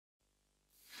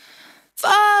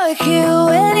Fuck you,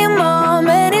 any mom,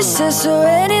 any sister,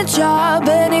 any job,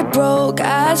 any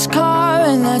broke-ass car,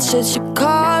 and that shit you call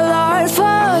art.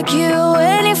 Fuck you,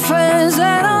 any friends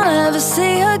that I'll never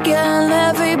see again,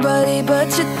 everybody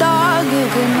but your dog, you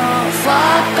can all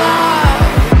fuck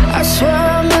off. I swear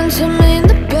I meant to mean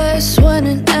the best when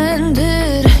it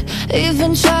ended.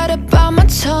 Even tried to bite my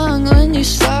tongue when you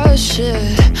started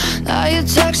shit. Now you're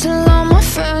texting all my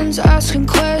friends, asking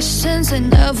questions. They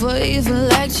never even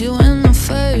liked you in the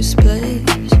first place.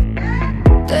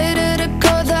 Dated a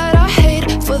girl that I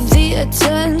hate for the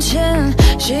attention.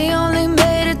 She only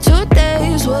made it 2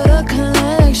 days, what a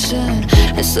connection.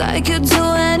 It's like you'd do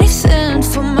anything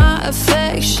for my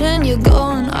affection. You're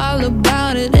going all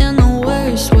about it in the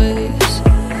worst ways.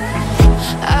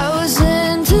 I was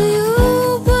into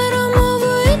you, but I'm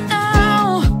over it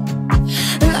now.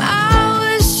 And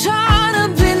I was trying to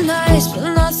be nice,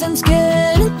 but nothing's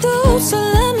getting through, so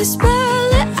let me spell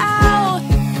it out.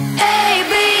 A,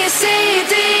 B, C,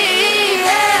 D, E,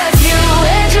 F. You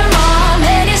and your mom,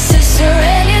 and your sister,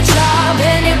 and your job,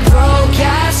 and your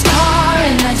broke-ass car,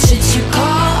 and that shit you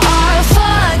call art.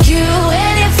 Fuck you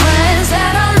and your friends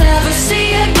that I'll never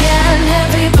see again,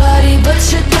 everybody but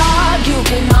your dog, you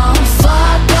can all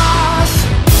fuck off.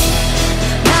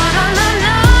 Na na na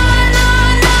na na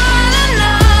na na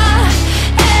na.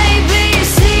 A, B,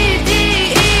 C, D,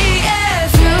 E,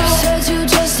 F. You said you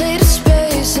just needed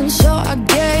space, and so I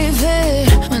gave it.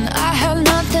 When I had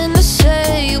nothing to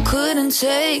say, you couldn't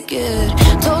take it.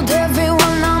 Told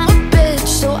everyone I'm a bitch,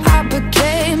 so I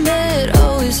became it.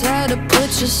 Always had to put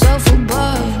yourself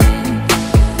above me.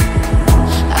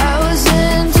 I was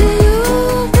into you,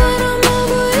 but I'm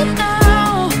over it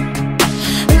now.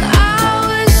 And I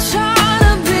was trying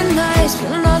to be nice,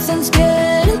 but nothing's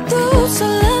getting through, so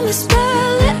let me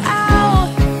spell it out.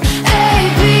 A,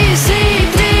 B, C,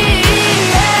 D, E,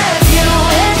 F. You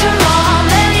and your mom,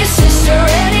 and your sister,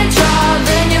 and your job,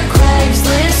 and your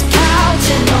Craigslist couch,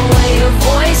 and the way your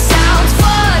voice sounds.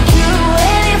 Fuck you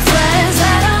and your friends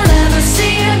that I'll never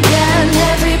see again,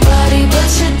 everybody but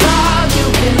your dog, you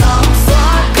can all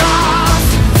fuck off.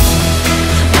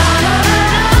 Na na na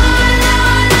na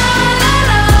na na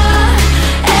na.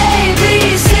 A, B,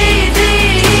 C, D,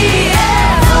 E,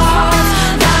 F.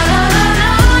 Na na na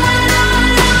na na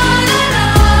na na na.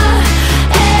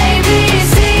 A, B,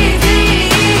 C, D,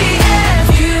 E, F.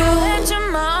 You and your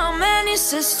mom, and your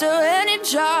sister, and your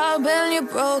job, and your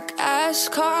broke-ass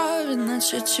car, and that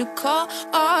shit you call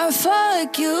art.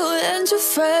 Fuck you and your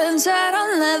friends that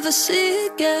I'll never see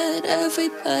again,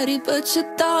 everybody but your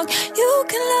dog, you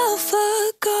can all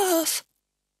fuck off.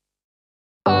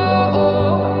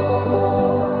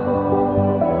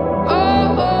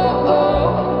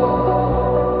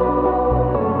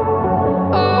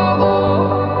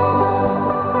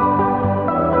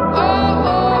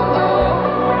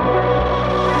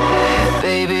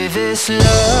 Baby, this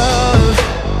love,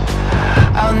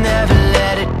 I'll never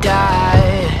let it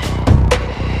die.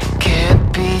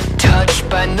 Can't be touched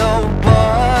by no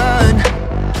one.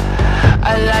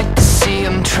 I like to see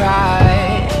him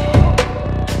try.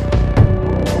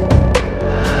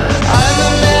 I'm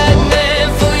a madman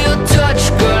for your touch,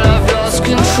 girl, I've lost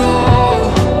control.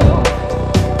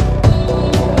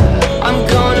 I'm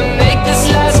gonna make this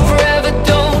last forever,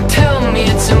 don't tell me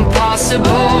it's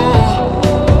impossible.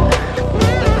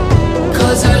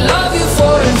 Cause I love you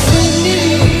for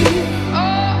infinity.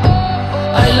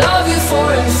 I love you for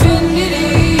infinity.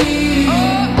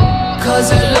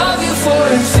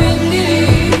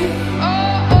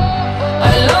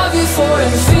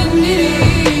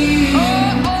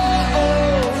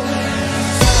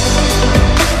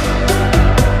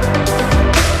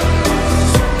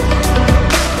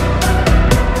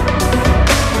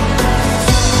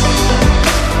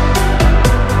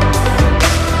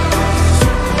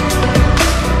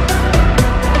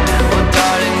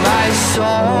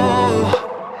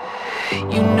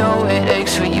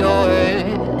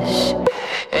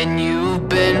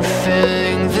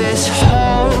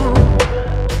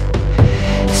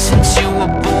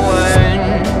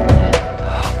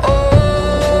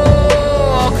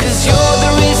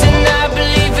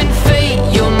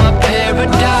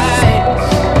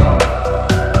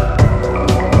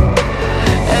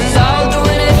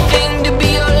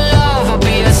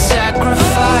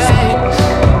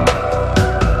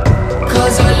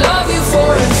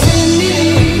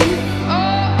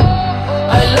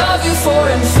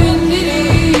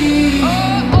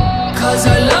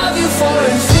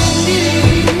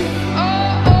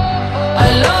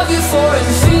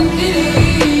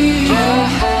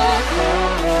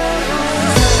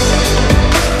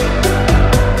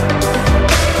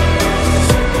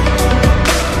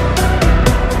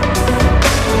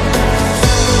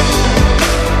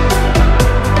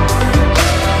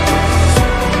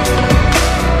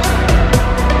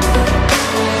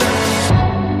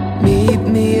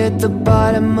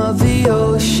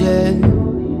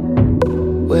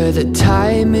 where the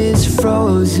time is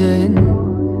frozen,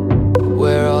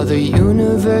 where all the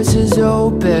universe is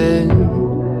open.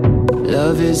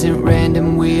 Love isn't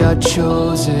random, we are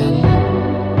chosen.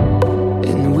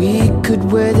 And we could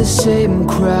wear the same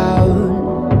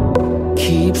crown.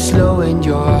 Keep slowing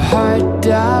your heart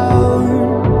down.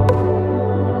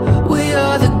 We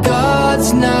are the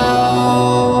gods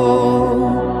now.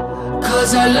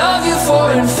 'Cause I love you for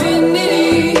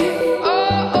infinity.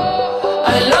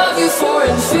 I love you for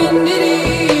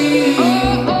infinity.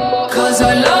 'Cause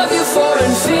I love you for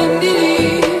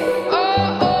infinity.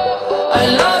 I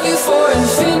love you for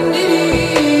infinity.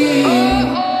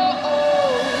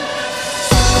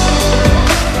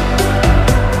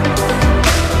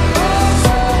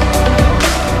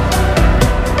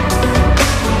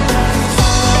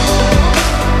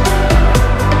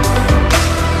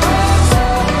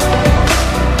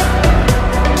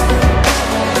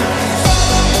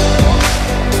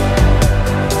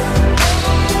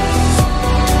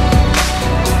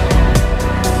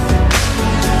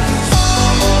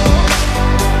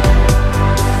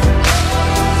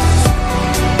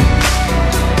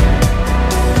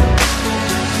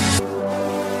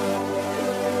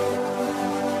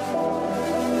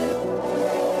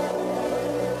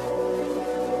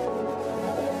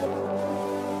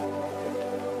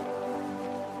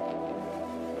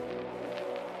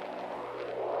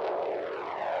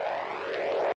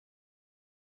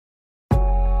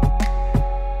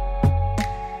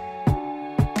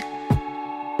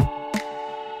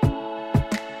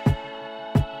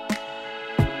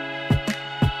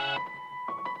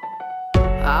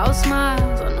 I'll smile,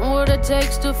 I know what it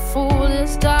takes to fool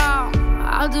this town.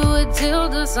 I'll do it till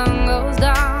the sun goes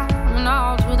down and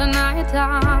all through the night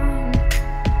time.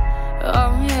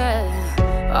 Oh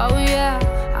yeah,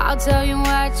 I'll tell you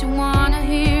what you wanna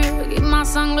hear. Keep my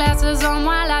sunglasses on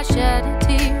while I shed a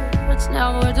tear. It's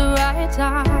never the right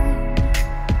time.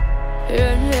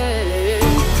 Yeah.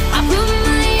 I put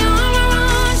my arm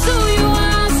around, show you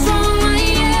how strong I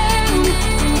am.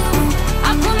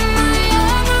 I put my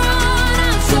arm around,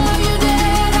 I'll show you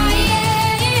that I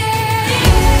am.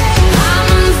 I'm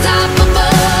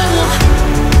unstoppable.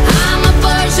 I'm a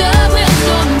Porsche with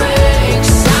no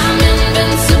brakes. I'm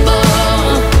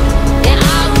invincible.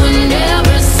 Yeah, I win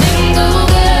every single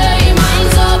game. I'm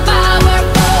so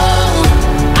powerful.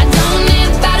 I don't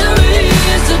need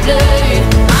batteries to play.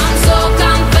 I'm so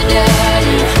confident.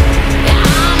 Yeah,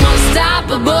 I'm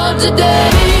unstoppable today.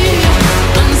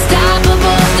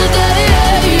 Unstoppable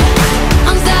today.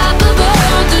 Unstoppable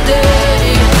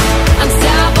today.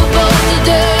 Unstoppable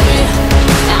today.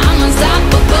 Yeah, I'm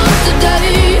unstoppable today.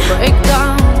 Break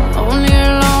down, only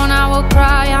alone I will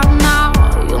cry out now.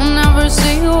 You'll never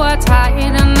see what's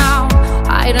hiding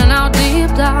out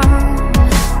deep down.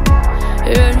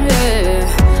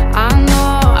 Yeah, I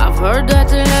know, I've heard that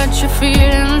to let your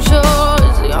feelings show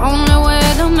is the only way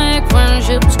to make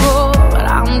friendships grow, but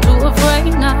I'm too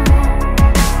afraid now.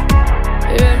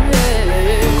 Yeah,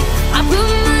 I put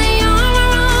my arm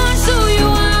around, show you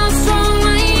how strong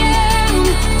I am.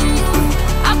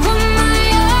 I put my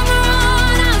arm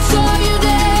around, I'll show you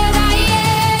that I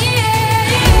am.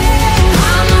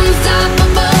 I'm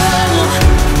unstoppable.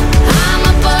 I'm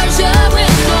a Porsche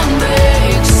with no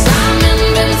brakes. I'm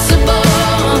invincible.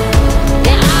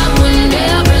 Yeah, I win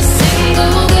every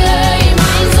single game.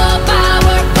 I'm so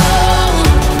powerful.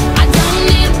 I don't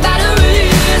need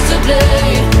batteries to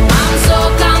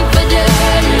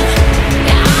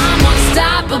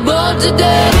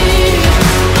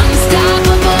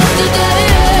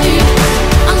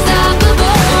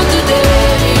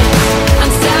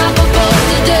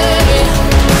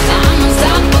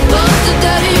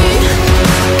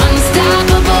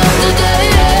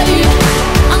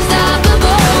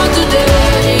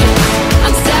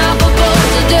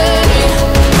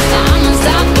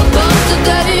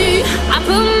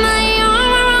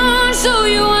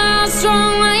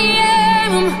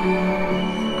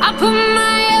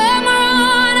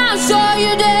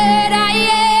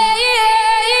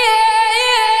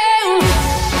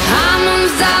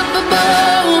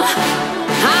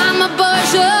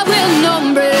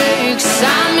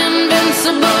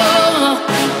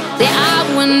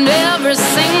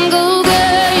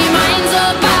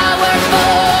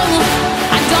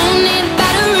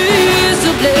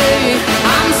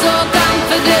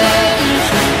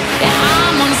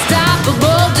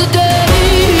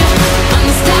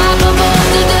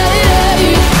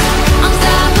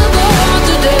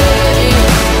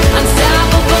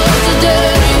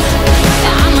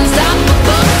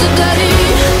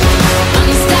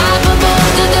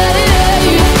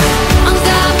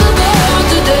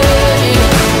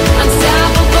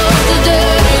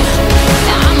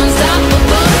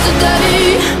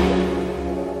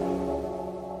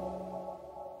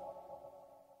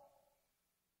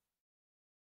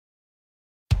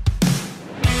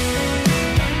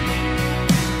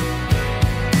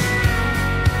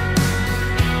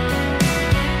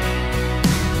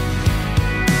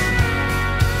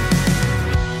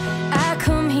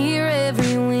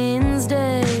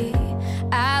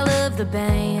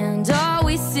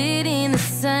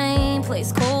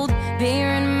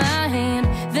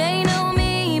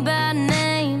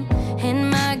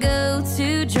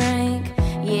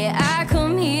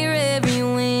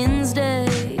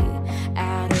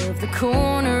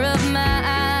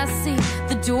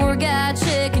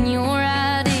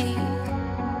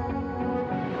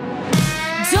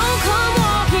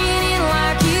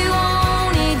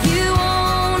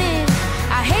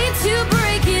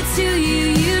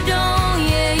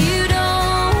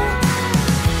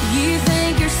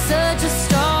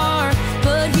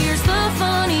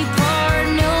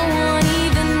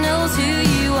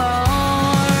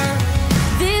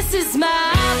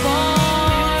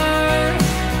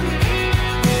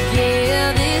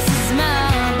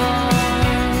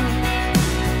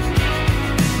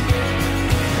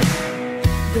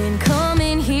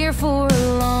for a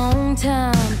long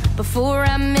time before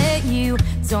I met you.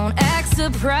 Don't act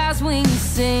surprised when you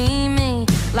see me,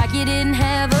 like you didn't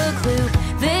have a clue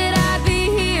that I'd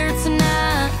be here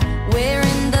tonight,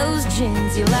 wearing those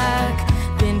jeans you like.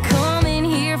 Been coming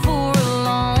here for a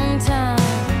long time.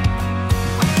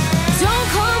 Don't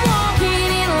come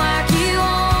walking in like you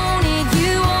own it,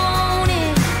 you own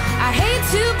it. I hate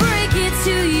to break it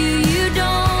to you, you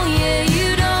don't, yeah, you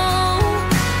don't.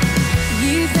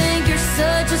 You think you're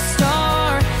such a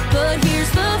star, but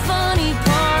here's the funny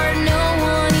part, no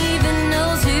one even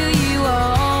knows who you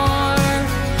are.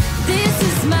 This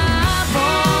is my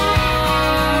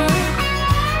bar,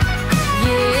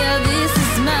 yeah, this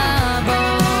is my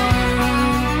bar,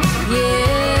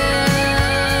 yeah.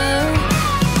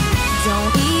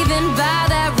 Don't even buy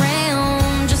that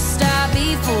round, just stop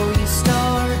before you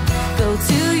start. Go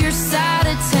to your side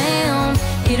of town,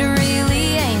 it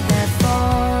really ain't that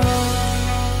far.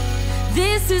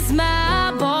 This is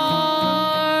my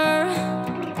bar,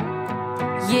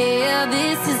 yeah,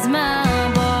 this is my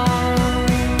bar,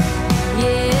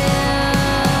 yeah.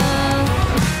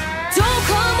 Don't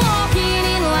come walking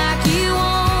in like you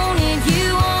own it,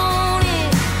 you own it.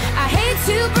 I hate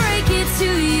to break it to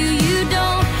you, you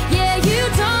don't, yeah, you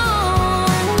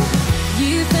don't.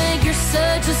 You think you're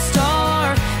such a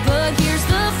star, but here's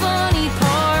the funny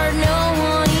part, no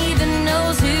one even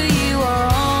knows who you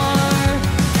are.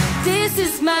 This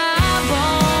is my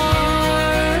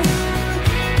bar,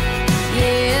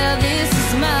 yeah, this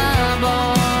is my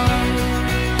bar,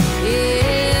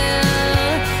 yeah.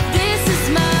 This is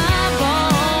my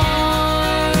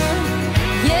bar,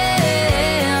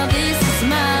 yeah, this is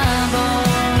my bar.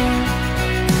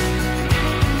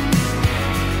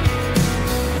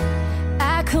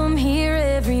 I come here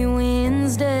every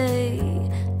Wednesday,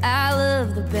 I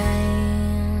love the band.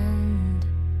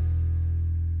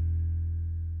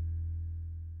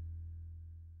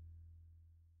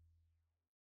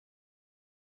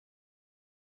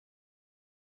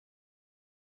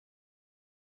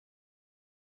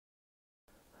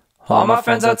 All my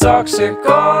friends are toxic,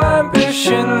 all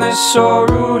ambitionless, so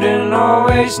rude and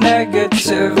always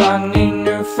negative. I need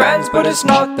new friends, but it's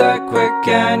not that quick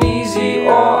and easy,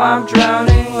 or I'm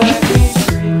drowning, let me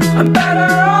breathe. I'm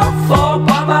better off all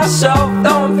by myself,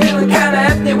 though I'm feeling kinda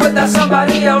empty without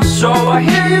somebody else. So I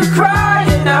hear you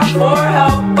crying out for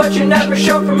help, but you never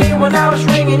showed for me when I was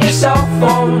ringing your cell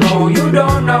phone. No, you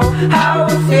don't know how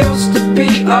it feels to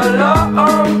be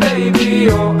alone, baby.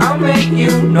 Oh, I'll make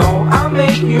you know, I'll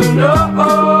make you know.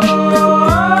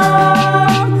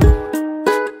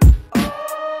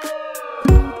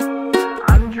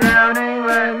 I'm drowning,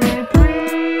 let me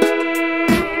breathe.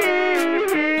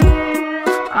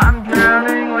 I'm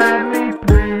drowning, let me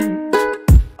breathe.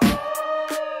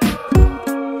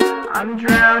 I'm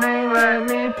drowning, let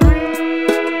me breathe.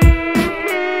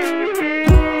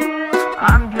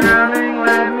 I'm drowning,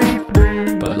 let me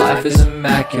breathe. But life is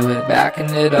immaculate, backing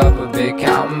it up a bit,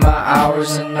 counting my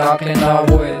hours and knocking on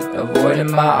wood,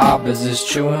 avoiding my opposites,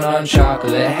 chewing on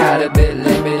chocolate. Had a bit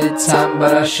limited time,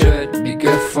 but I should be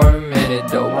good for a minute.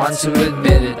 Don't want to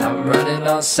admit it, I'm running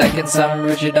on seconds, I'm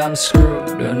rigid, I'm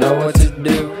screwed. Don't know what to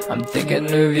do, I'm thinking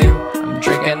of you. I'm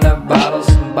drinking up bottles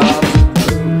and bottles of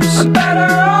booze. I'm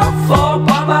better off all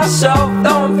by myself,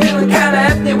 though I'm feeling kinda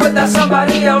empty without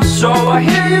somebody else. So I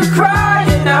hear you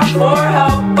crying out for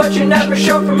help, but you never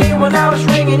showed for me when I was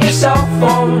ringing your cell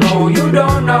phone. No, you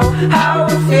don't know how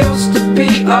it feels to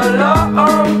be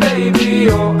alone, baby.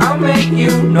 Oh, I'll make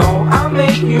you know, I'll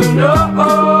make you know.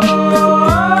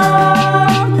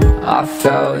 I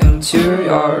fell into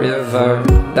your river,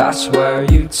 that's where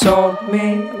you told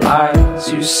me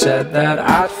lies. You said that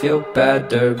I'd feel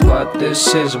better, but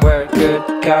this is where good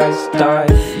guys die.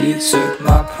 You took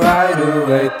my pride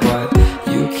away, but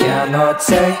you cannot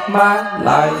take my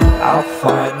life. I'll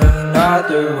find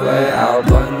another way out,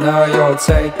 but now you're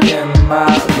taking my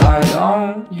life.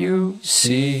 Don't you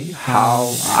see how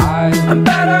I'm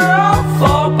better off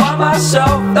all by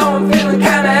myself, though I'm feeling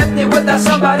kinda empty without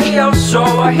somebody else. So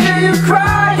I hear you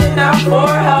crying out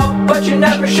for help, but you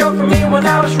never showed for me when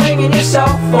I was ringing your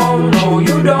cell phone. No,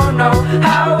 you don't know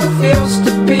how it feels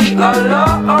to be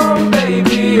alone,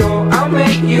 baby. Oh, I'll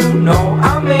make you know,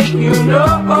 I'll make you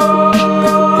know.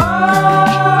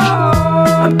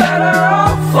 I'm better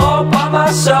off all by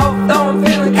myself, though I'm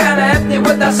feeling kinda empty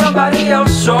without somebody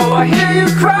else. So I hear you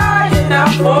crying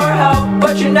out for help,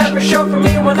 but you never showed for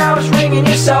me when I was ringing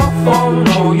your cell phone.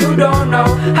 No, you don't know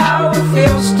how it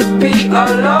feels to be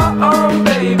alone,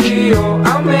 baby. Oh,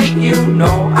 I'll make you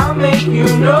know, I'll make you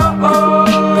know.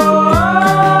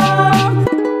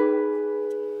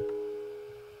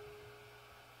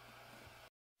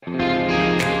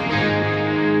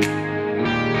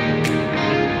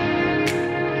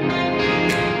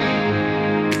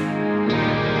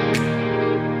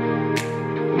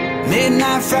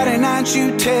 Friday night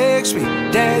you text me,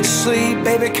 Dad's asleep,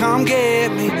 baby come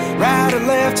get me. Right or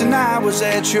left and I was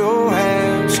at your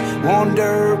house, one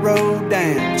dirt road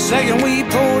down. Second we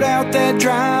pulled out that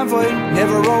driveway,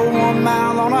 never rode 1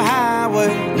 mile on a highway.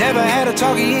 Never had to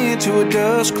talk you into a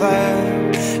dust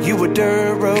cloud, you were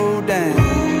dirt road down.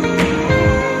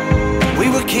 We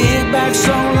were kicked back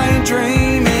so late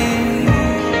dreaming,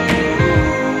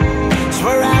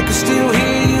 swear I could still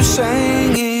hear you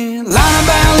singing. Line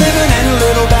about living and a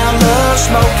little about love,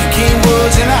 smoking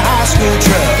Kenwoods in a high school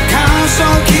truck.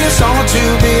 Constant kiss on a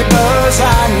 2-bit buzz,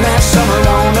 hiding that summer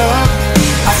on up.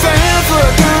 I fell for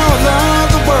a girl who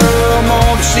loved the world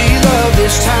more than she loved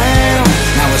this town.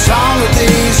 Now it's all of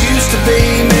these used to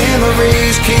be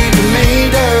memories, keeping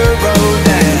me dirt road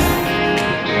down.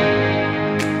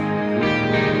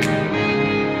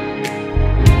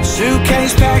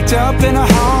 Suitcase packed up in a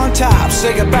hard top,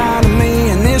 say goodbye to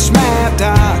me and this map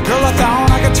dot. Girl, I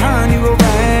thought I could turn you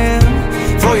around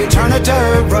before you turn a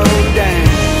dirt road down.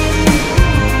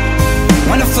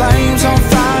 When the flame's on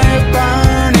fire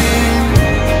burning,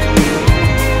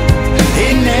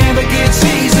 it never gets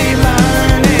easy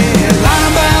learning. Line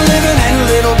about living and a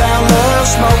little about love,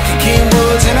 smoking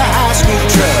Kenwoods in a high school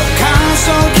truck.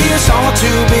 Constant kiss on a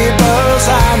 2-bit buzz,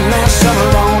 hiding that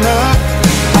summer on up.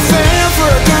 I fell for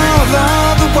a girl who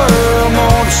loved the world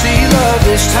more than she loved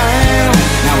this town.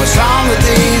 Now it's all of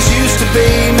these used to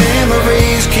be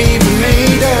memories, keeping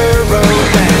me dirt road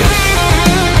down.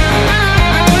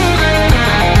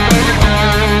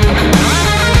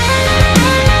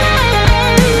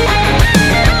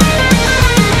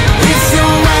 If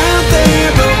you're out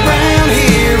there but round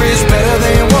here is better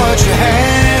than what you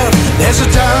have. There's a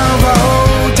dirt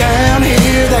road down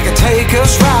here that could take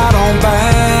us right on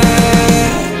back.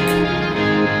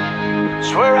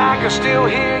 Swear I can still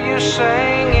hear you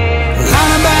singing.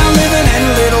 Line about living and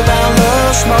a little about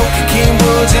love, smoking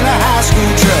Kenwoods in a high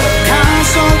school truck.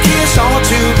 Constant kiss on a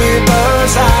 2-bit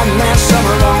buzz, hiding that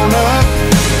summer on up.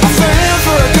 I fell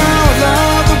for a girl who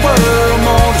loved the world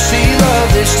more than she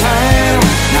loved this town.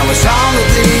 Now it's all of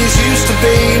these used to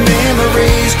be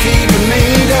memories, keeping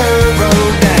me dirt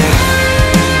road down.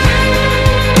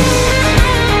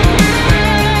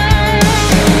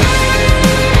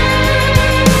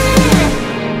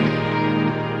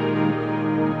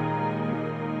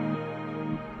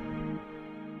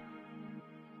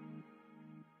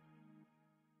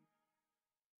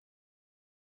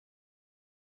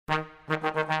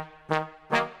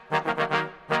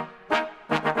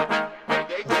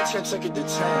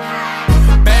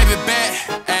 Baby bet,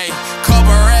 ayy,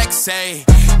 couple racks, ayy,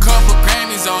 couple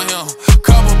Grammys on him,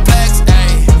 couple plaques,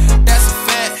 ayy, that's a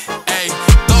fact, ayy,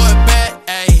 throw it back,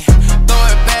 ayy, throw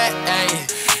it back, ayy,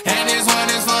 and this one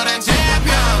is for the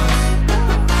champion.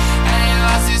 Ain't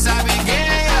lost since I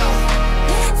began, yo.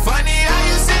 Funny how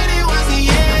you said it was a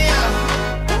year, yo.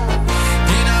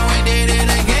 Then I went did it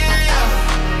again, yo.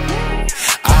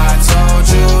 I told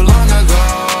you long ago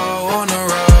on the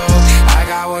road, I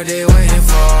got what they waiting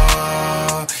for.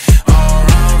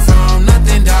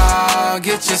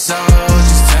 Get your soul,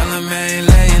 just tell him I ain't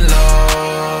laying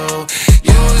low.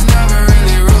 You was never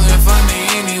really rooting for me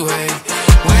anyway.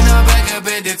 When I'm back up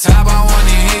at the top, I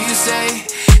wanna hear you say,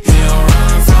 you don't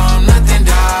run from nothing,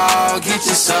 dawg. Get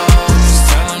your soul, just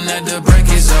tell him that the break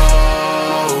is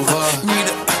over.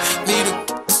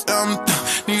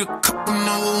 Need a couple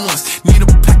number ones. Need a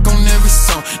pack on every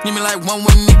song. Need me like one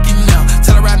with Nicki now.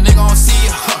 Tell a rap nigga I don't see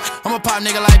it, huh. I'm a pop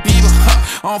nigga like Bieber, huh.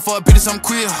 I don't fuck bitches, I'm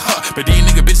queer, huh. But these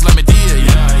nigga bitches let me deal,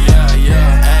 yeah.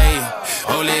 Ayy,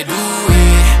 oh, let do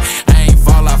it. I ain't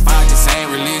fall off, I just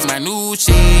ain't release my new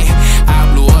shit.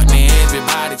 I blew up, man,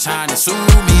 everybody tryna sue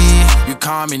me. You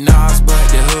call me Nas, but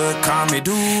the hood call me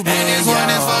Doobie. And this one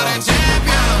is for the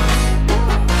champion.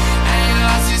 Ain't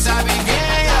lost since I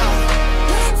began, yo.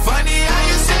 Funny how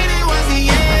you said it was the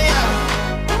year, yo.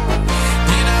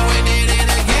 Then I went did it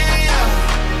again, yo.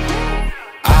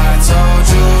 I told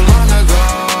you long ago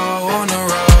on the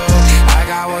road, I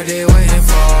got what they waiting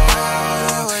for.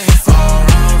 Don't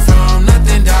run from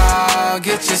nothing, dawg.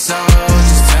 Get your soul,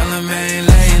 just tell him I ain't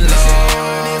laying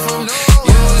low.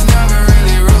 You was never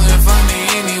really rooting for me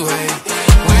anyway.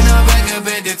 When I'm back up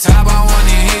at the top, I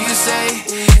wanna hear you say,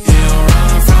 you don't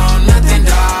run from nothing,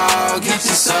 dawg. Get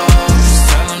your soul, just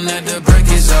tell him that the break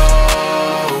is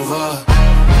over.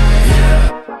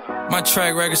 My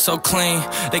track record so clean,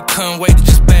 they couldn't wait to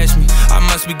just bash me. I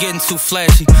must be getting too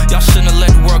flashy, y'all shouldn't have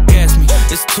let the world gas me.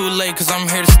 It's too late cause I'm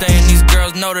here to stay and these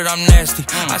girls know that I'm nasty.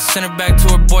 I sent her back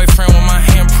to her boyfriend with my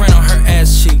handprint on her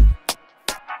ass cheek.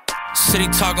 City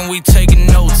talking, we taking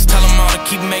notes. Tell him all to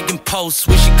keep making posts.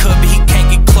 Wish he could, but he can't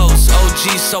get close.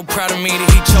 OG so proud of me that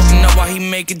he choking up while he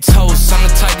making toast. I'm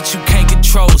the type that you can't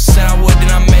control. Said I would,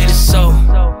 then I made it so.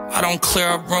 I don't clear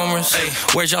up rumors.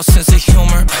 Where's y'all sense of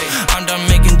humor? I'm done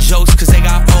making jokes cause they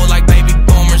got old like baby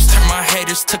boomers. Turn my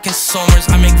haters to consumers.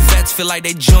 I make vets feel like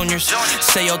they juniors.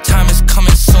 Say your time is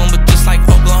coming soon, but just like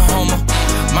Oklahoma,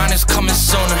 mine is coming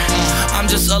sooner. I'm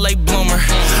just a late bloomer.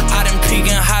 I didn't peak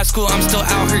in high school, I'm still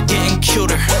out here getting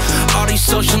cuter. All these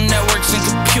social networks and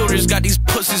computers got these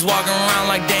pussies walking around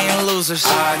like they ain't losers.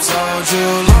 I told you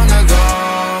long ago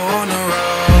on the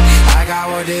road, I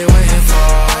got what they waiting for.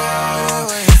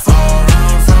 Oh,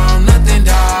 run from nothing,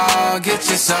 dog. Get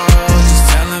your soul, just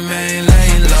tell them ain't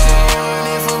laying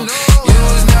low. You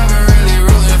was never really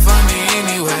rooting for me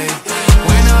anyway.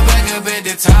 When I'm back up at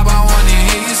the top, I wanna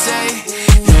hear you say,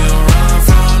 you don't run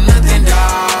from nothing,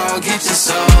 dog. Get your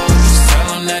soul, just tell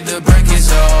them that the break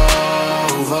is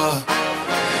over.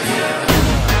 Yeah.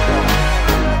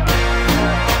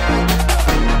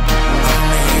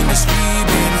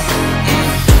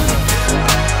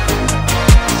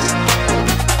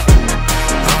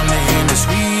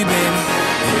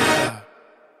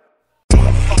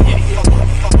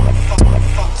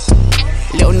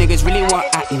 Little niggas really want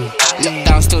at me.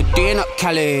 Lockdown still doing up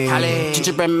Cali.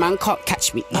 Gingerbread man can't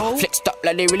catch me. Flexed up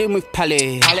like they really move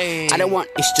Pally. I don't want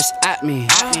it's just at me.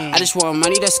 I just want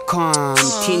money that's calm.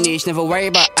 Teenage never worry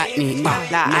about acne.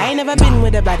 Like I ain't never been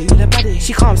with a baddie.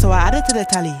 She calm so I added to the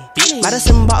tally.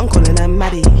 Madison but I'm calling her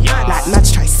Maddie. Like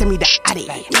Mads try send me the addy.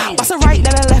 Bust a right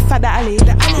then a left at the alley.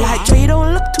 Like Dre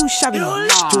don't look too shabby.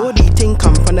 Jordy ting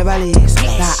come from the valleys.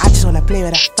 Like I just wanna play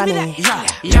with that fanny.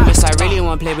 Yeah, miss, I really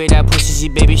wanna play with that pussy,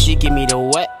 baby. She give me the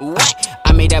wet.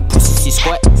 I made that pussy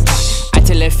squat. I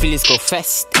tell her feelings go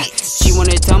fast. She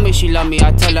wanna tell me she love me.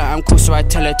 I tell her I'm cool, so I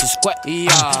tell her to squat.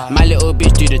 My little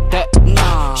bitch do the dirt.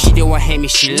 She don't want hate me,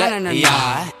 she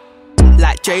let.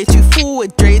 Like Dre too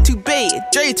forward, Dre too bait,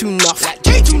 Dre too nuff. Like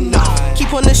Dre too nuff.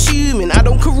 Keep on assuming I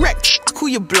don't correct. I call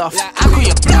you bluff.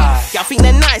 Y'all think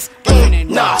they're nice?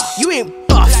 Nah, you ain't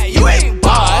buff. You ain't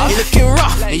buff. You're looking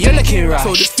rough. You're looking rough.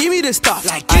 So just give me the stuff.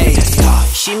 Like give me the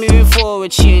stuff. She moving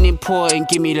forward, she ain't important.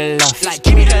 Give me the love. Like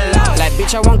give me the love. Like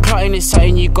bitch, I want clotting. It's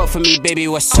something you got for me, baby.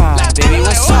 What's up? Baby,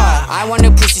 what's up? I want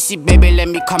a pussy, baby. Let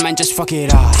me come and just fuck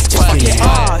it up. Fuck it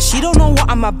up. She don't know what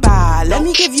I'm about. Let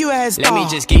me give you a head start. Let me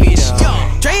just give you the.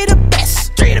 Dre the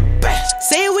best, Dre the best.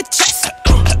 Say it with chest.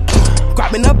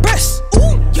 Grabbing her breast.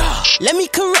 Ooh, yeah. Let me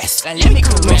caress. No,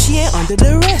 she ain't under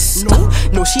the rest.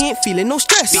 No, she ain't feeling no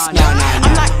stress.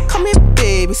 I'm like, come here,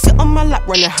 baby. Sit on my lap,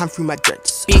 run your hand through my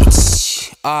dreads.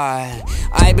 Bitch,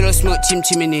 I below smoke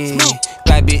chimney.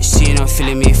 Bad bitch, seeing I'm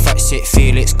feeling me. Fuck it,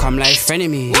 Felix, come like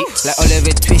frenemy. Like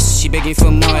Oliver Twist, she begging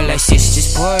for more. Like sis,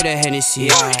 just pour the Hennessy.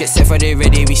 Get set for the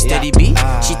ready, we steady beat.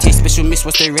 She tastes special, miss,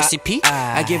 what's the recipe?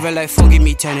 I give her like 4, give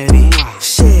me 10 of me.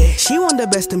 Shit, she want the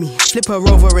best of me. Flip her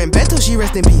over in bed till she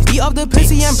rest in peace. Beat up the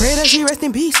pussy and pray that she rest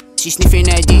in peace. She sniffing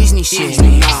that Disney shit.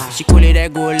 She call it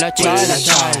that Gola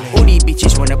Charlie. All these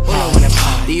bitches wanna party.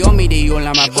 They on me, they all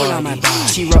on my body.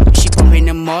 She rock, she poppin'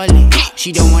 the molly.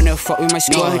 She don't wanna fuck with my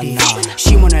squaddy.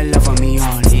 She wanna love on me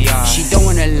only. She don't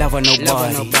wanna love on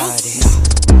nobody.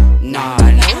 Nah.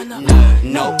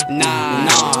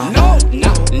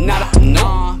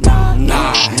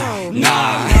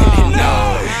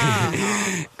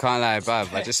 Can't lie,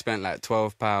 bruv. I just spent like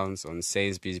 £12 on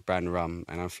Sainsbury's brand rum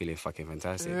and I'm feeling fucking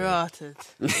fantastic. Rotted.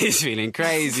 It's feeling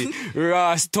crazy.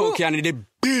 Ross talking under the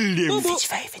building. Fitch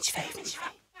fave.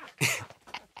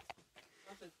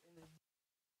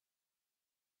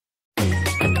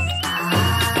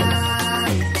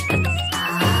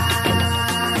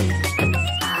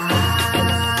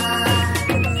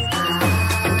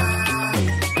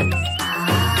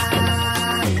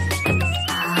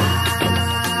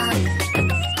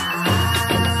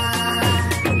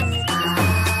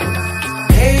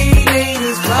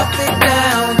 Drop it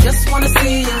down, just wanna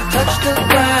see you touch the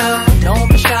ground. Don't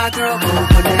be shy, girl, go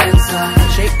bonanza.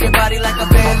 Shake your body like a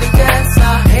belly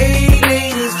dancer. Hey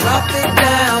ladies, drop it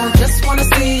down, just wanna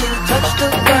see you touch the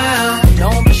ground.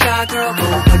 Don't be shy, girl,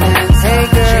 go bonanza. Hey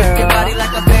girl, shake your body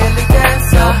like a belly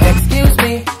dancer. Now, excuse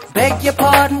me, beg your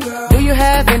pardon, girl. Do you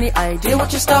have any idea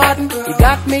what you're starting? You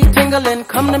got me tingling,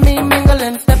 come to me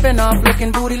mingling, stepping off,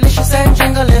 looking bootylicious and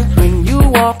jingling. When you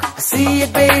walk, I see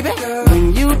it, baby.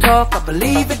 When you talk, I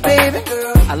believe it, baby.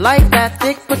 I like that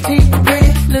thick, petite,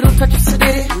 pretty, little touch of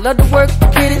sedity. Love to work the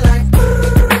kitty like.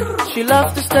 She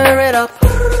loves to stir it up.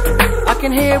 I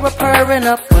can hear her purring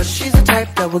up, but she's the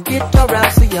type that will get her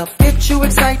rousey up. Get you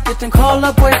excited and call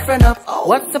her boyfriend up.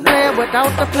 What's the plan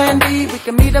without the plan B? We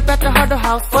can meet up at the Huddle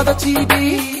House for the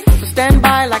TD. So stand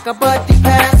by like a buddy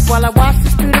pass while I watch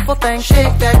this beautiful thing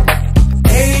shake that.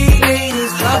 Hey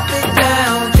ladies, drop it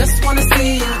down. Just wanna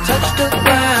see you touch the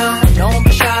ground. Don't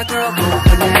be shy, girl, go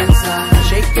bonanza.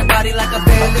 Shake your body like a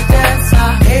belly dancer.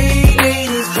 Hey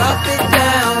ladies, drop it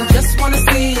down. Just wanna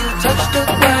see you touch the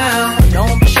ground.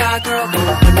 Don't be shy, girl, go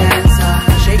bonanza.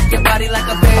 Shake your body like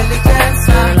a belly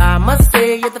dancer. Girl, I must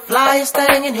say you're the flyest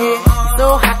thing in here.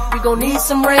 So hot, we gon' need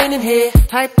some rain in here.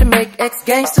 Type to make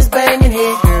ex-gangsters bang in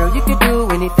here. Girl, you can do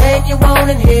anything you want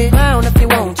in here. Frown if you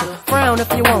want to, frown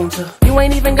if you want to. You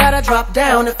ain't even gotta drop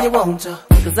down if you want to.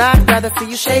 Cause I'd rather see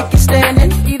you shake it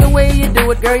standing. Either way you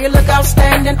do it, girl, you look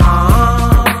outstanding.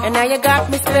 And now you got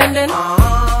me spending.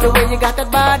 The way you got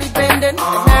that body bending.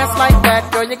 And ass like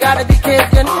that, girl, you gotta be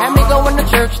kidding. Had me going to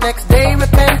church next day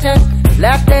repentant.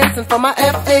 Lap dancing for my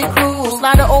FA crew.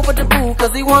 Slide her over the boo,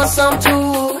 cause he wants some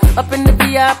too. Up in the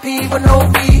VIP with no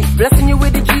fee. Blessing you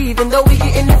with the G, even though we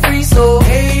getting it free. So,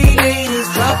 hey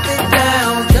ladies, drop it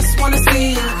down. Just wanna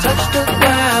see you touch the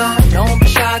ground. Don't be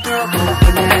shy, girl, go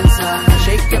bonanza.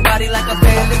 Shake your body like a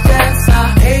belly dancer.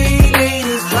 Hey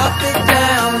ladies, drop it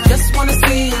down. Just wanna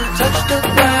see you touch the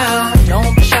ground.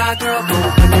 Don't be shy, girl, go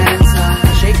bonanza.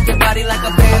 Shake your body like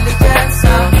a belly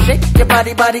dancer. Shake your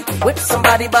body, body, with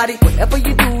somebody, body. Whatever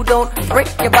you do, don't break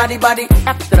your body, body.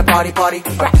 After the party, party,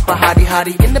 grab a hottie,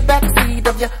 hottie. In the backseat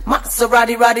of your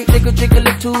Maserati, roddy. Jiggle, jiggle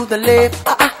it to the left,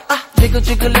 jiggle,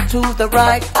 jiggle it to the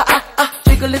right,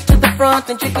 jiggle it to the front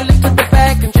and jiggle it to the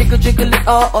back and jiggle, jiggle it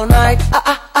all night,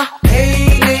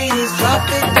 Hey ladies, drop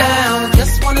it down.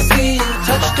 Just wanna see you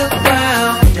touch the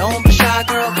ground. Don't be shy,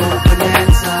 girl, go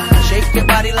bonanza. Shake your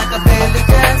body like a belly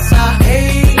dancer.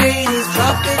 Hey ladies,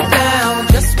 drop it down.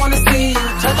 Just wanna see you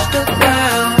touch the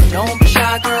ground. Don't be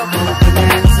shy, girl, go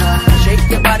bonanza. Shake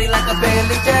your body like a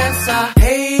belly dancer.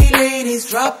 Hey ladies,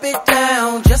 drop it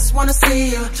down. Just wanna see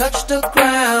you touch the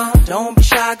ground. Don't be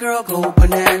shy, girl, go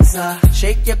bonanza.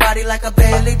 Shake your body like a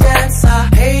belly dancer.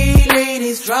 Hey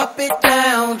ladies, drop it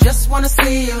down. Just wanna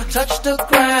see you touch the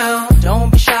ground.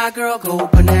 Don't be shy, girl, go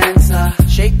bonanza.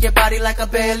 Shake your body like a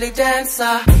belly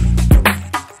dancer.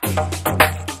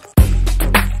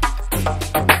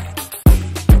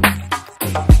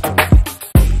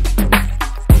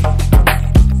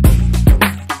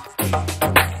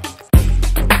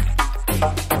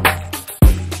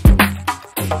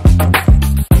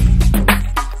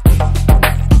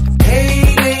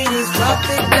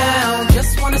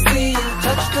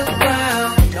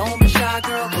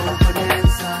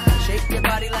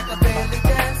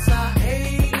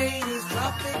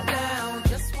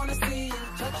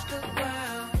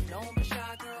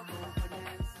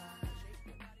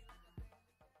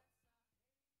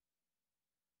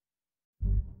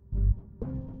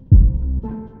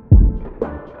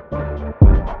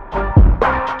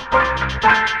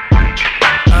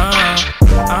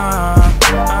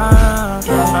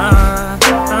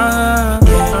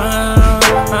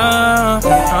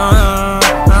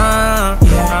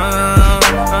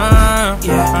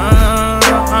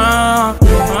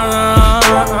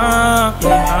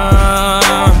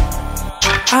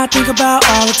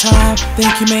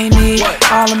 Think you may need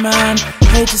all of mine.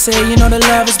 Hate to say, you know that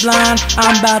love is blind.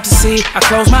 I'm about to see, I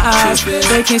close my eyes.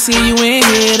 They can't see you in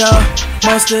here though.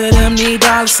 Most of them need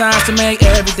dollar signs to make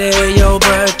every day your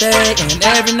birthday and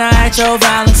every night your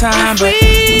Valentine. But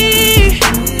we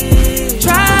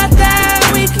tried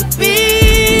that, we could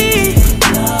be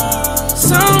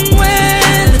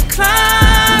somewhere the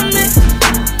climate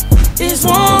is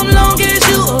warm long as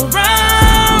you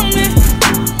around me.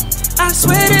 I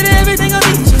swear that everything will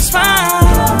be just fine.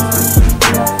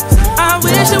 I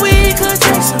wish that we could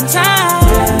take some time.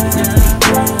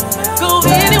 Go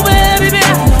anywhere, baby,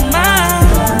 I don't mind.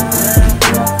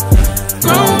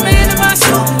 Grown man in my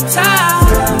suit and tie.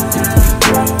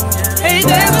 Hey,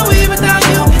 there's no we without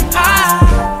you and I.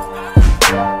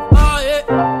 Oh yeah,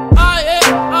 oh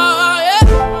yeah, oh yeah.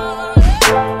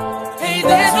 Hey,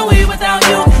 there's no we without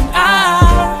you and I.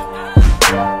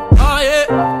 Oh yeah,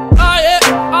 oh yeah,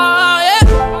 oh yeah.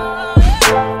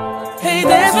 Hey,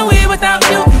 there's no we without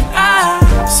you and I.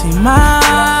 See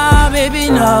my baby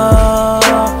know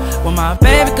where my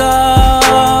baby go,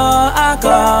 I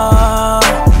go.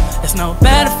 There's no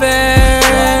better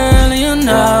feeling, you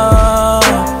know,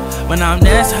 when I'm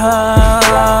next to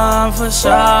her for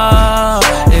sure.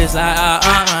 It's like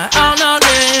oh no,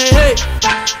 hey,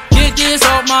 get this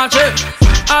off my chest.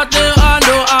 I think I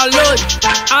know I love you.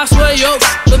 I swear you're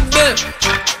the best.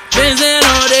 Benzin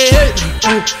all day,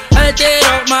 hey, get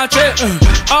off my chest.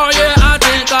 Oh yeah, I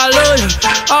think I love you.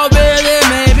 Oh baby,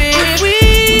 maybe if we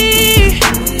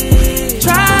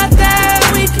tried that,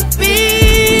 we could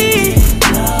be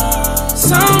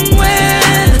somewhere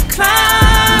the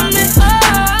climate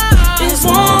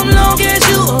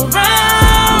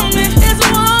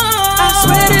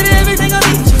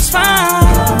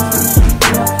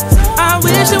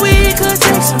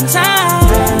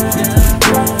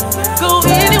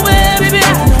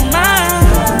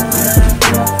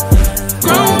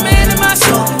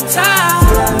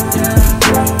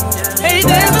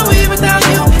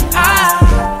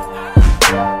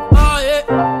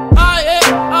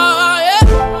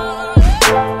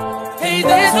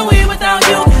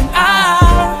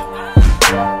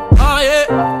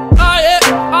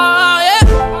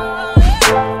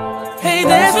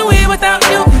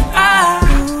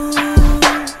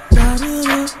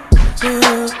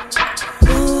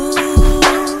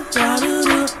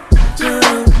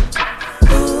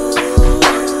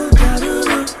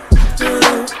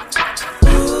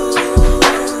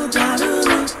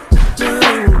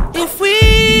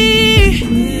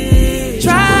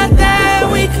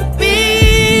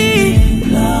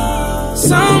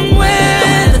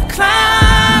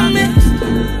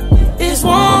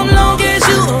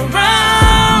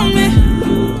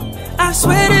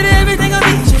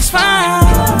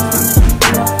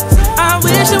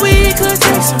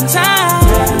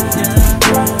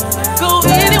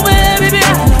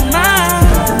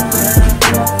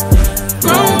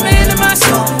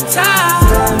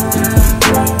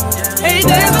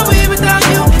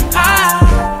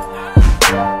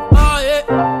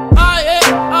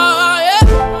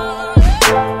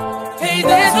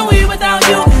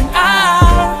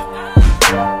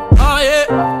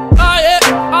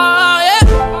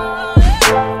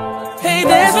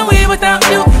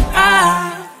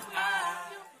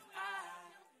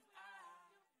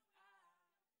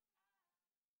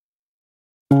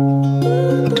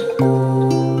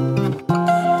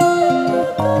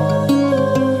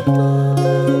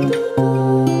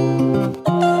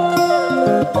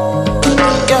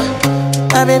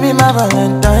My baby, my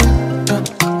Valentine.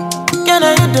 Can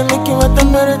I hit the making what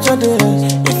temperature there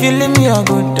is? If you leave me a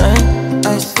good time,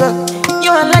 I swear.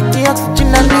 You are like the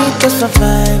oxygen I need to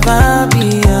survive, I'll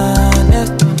be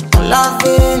honest.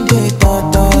 Loving the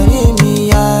thought of me,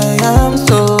 I am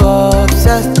so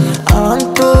obsessed. I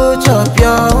want to chop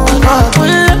your heart.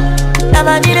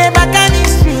 Never need a back and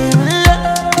it's real.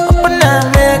 Open up,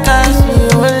 make us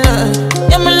feel.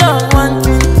 Yeah, my love, one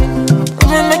thing.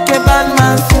 We make a bad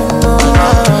man sing.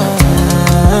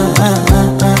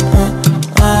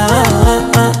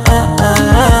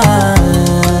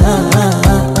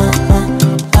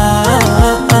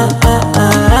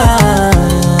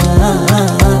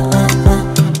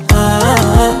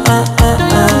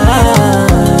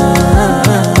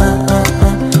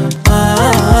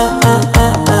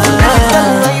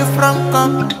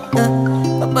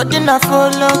 I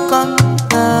follow come,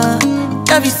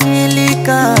 love is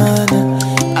silicon.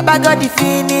 I got the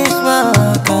finish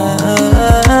work.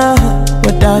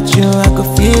 Without you, I could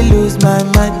feel lose my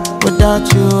mind.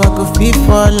 Without you, I could feel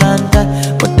fall and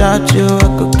die. Without you, I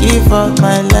could give up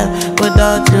my life.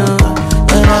 Without you,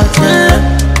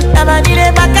 never need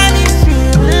a back and it's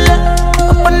real.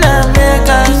 Open up, make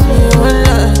us feel.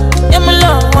 Yeah, my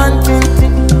love, one thing.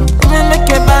 We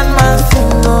make a bad man sing.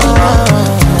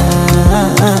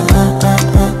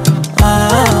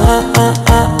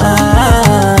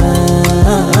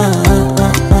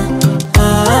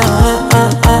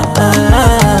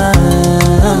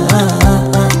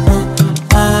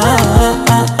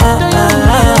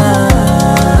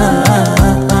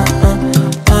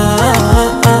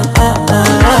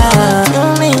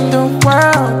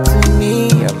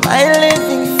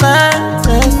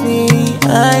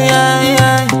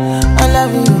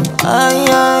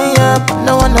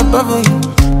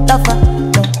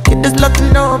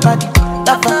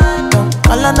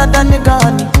 Another nigga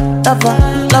honey,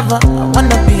 lover, I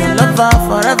wanna be a lover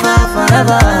forever,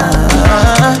 forever.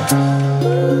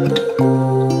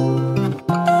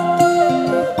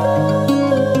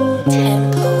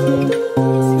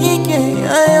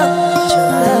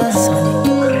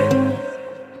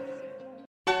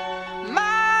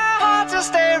 My heart's a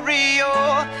stereo,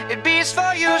 it beats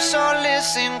for you, so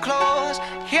listen close.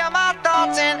 Hear my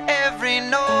thoughts in every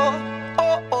note.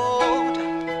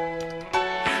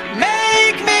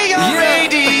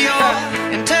 Radio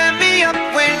and turn me up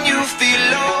when you feel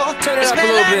low. This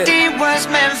melody was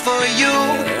meant for you.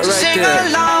 So sing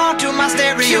along to my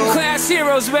stereo. Class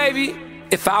heroes, baby.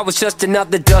 If I was just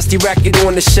another dusty record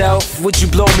on the shelf, would you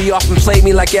blow me off and play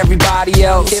me like everybody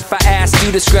else? If I asked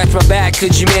you to scratch my back,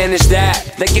 could you manage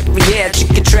that? Like if we had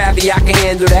chicken travy, I can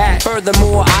handle that.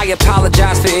 Furthermore, I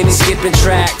apologize for any skipping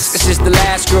tracks. This is the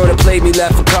last girl that played me,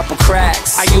 left a couple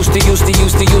cracks. I used to,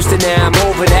 now I'm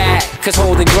over that. Cause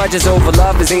holding grudges over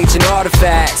love is ancient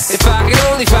artifacts. If I could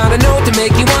only find a note to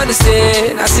make you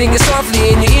understand, I sing it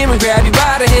softly in your ear and grab you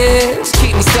by the hands.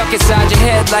 Keep me stuck inside your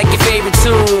head like your favorite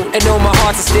tune, and know my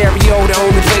heart's a stereo, the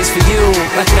only place for you.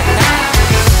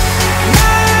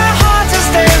 My heart's a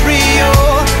stereo,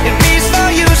 it beats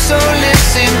for you, so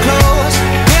listen close.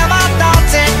 Hear my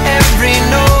thoughts in every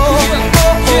note.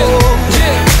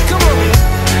 Come on.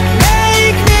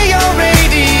 Make me your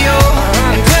radio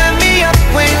and turn me up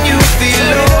when you feel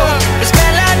low. This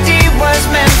melody was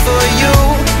meant for you,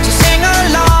 so sing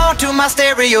along to my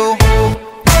stereo.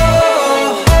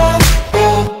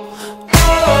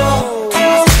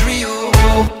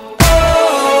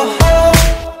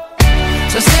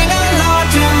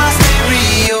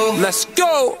 Let's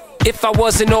go! If I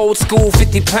was an old school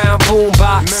 50-pound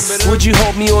boombox, would you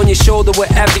hold me on your shoulder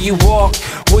wherever you walk?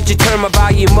 Would you turn my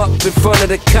volume up in front of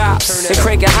the cops and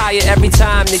crank it higher every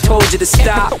time they told you to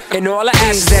stop? And all I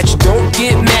ask is that you don't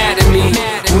get mad at me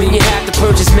when you have to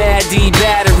purchase Mad D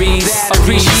batteries.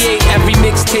 Appreciate every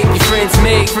mixtape your friends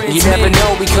make. You never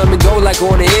know, we come and go like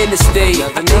on the interstate.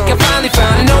 I think I finally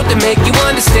found a note to make you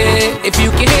understand. If you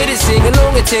can hit it, sing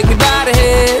along and take me by the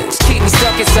hands. Keep me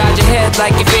stuck inside your head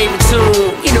like your favorite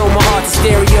tune. You know my heart's a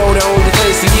stereo, the only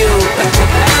place for you.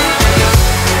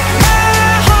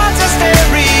 My heart's a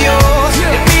stereo,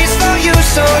 it beats for you,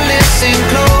 so listen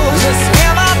close.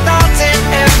 Hear my thoughts in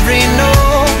every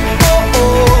note.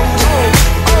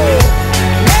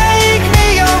 Make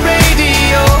me your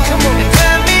radio and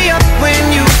turn me up when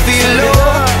you feel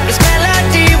low. This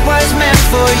melody was meant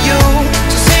for you,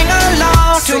 so sing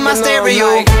along to my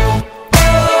stereo.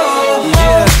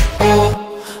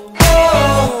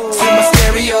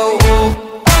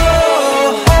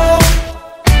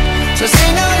 So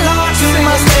sing along to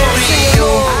my stereo.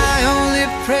 I only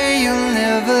pray you'll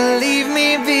never leave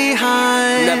me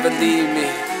behind. Never leave me.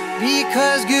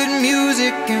 Cause good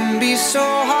music can be so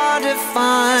hard to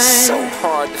find. So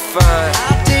hard to find.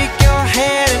 I'll take your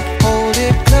hand and hold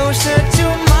it closer to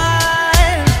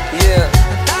mine. Yeah.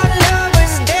 Our love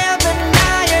was there, but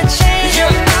now you're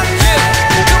changing my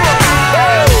mind. Come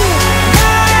on.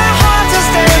 My heart's a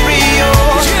stereo.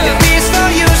 The beats for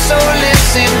you, so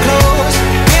listen close.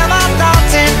 Hear my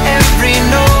thoughts in every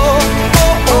note.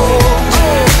 Oh, oh,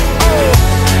 oh, oh.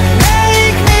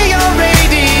 Make me your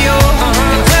radio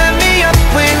and turn me up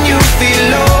when you feel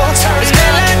low. This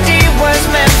melody was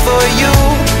meant for you,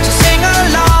 so sing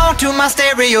along to my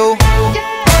stereo.